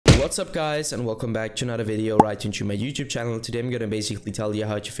What's up guys, and welcome back to another video right into my YouTube channel. Today I'm gonna basically tell you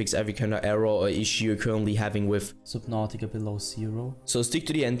how to fix every kind of error or issue you're currently having with Subnautica Below Zero. So stick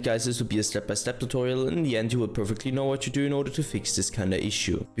to the end guys, this will be a step-by-step tutorial, and in the end you will perfectly know what to do in order to fix this kind of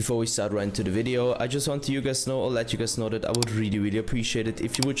issue. Before we start right into the video, I just want to let you guys know that I would really appreciate it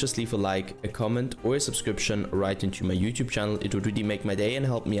if you would just leave a like, a comment or a subscription right into my YouTube channel. It would really make my day and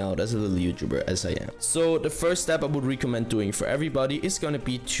help me out as a little YouTuber as I am. So the first step I would recommend doing for everybody is gonna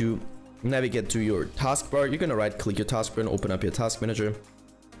be to navigate to your taskbar. You're gonna right click your taskbar and open up your task manager.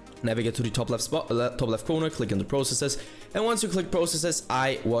 Navigate to the top left corner, click on the processes, and once you click processes,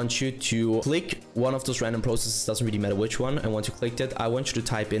 I want you to click one of those random processes, doesn't really matter which one. And once you clicked it, I want you to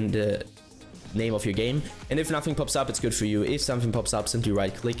type in the name of your game, and if nothing pops up, it's good for you. If something pops up, simply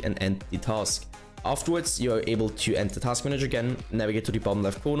right click and end the task. Afterwards, you're able to enter task manager again, navigate to the bottom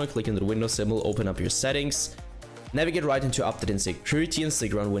left corner, click into the Windows symbol, open up your settings, navigate right into update and security, and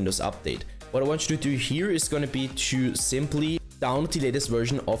stick around Windows Update. What I want you to do here is going to be to simply download the latest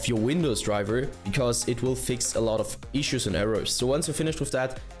version of your Windows driver, because it will fix a lot of issues and errors. So once you're finished with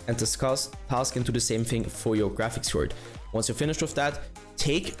that, enter task and do the same thing for your graphics card. Once you're finished with that,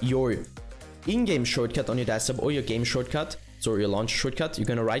 take your in-game shortcut on your desktop or your game shortcut, so your launch shortcut, you're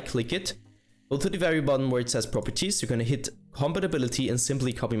going to right click it, go to the very bottom where it says properties, you're going to hit compatibility and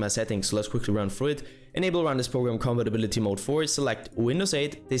simply copy my settings. So let's quickly run through it. Enable run this program compatibility mode 4, select Windows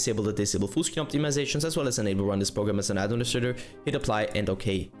 8, disable the disable full screen optimizations, as well as enable run this program as an administrator, hit apply and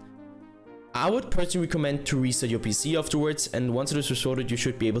OK. I would personally recommend to reset your PC afterwards, and once it is restored, you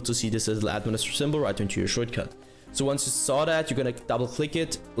should be able to see this little administrator symbol right into your shortcut. So once you saw that, you're gonna double click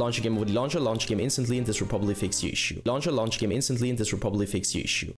it, launch a game over the launch game instantly, and this will probably fix your issue. Launch game instantly, and this will probably fix your issue.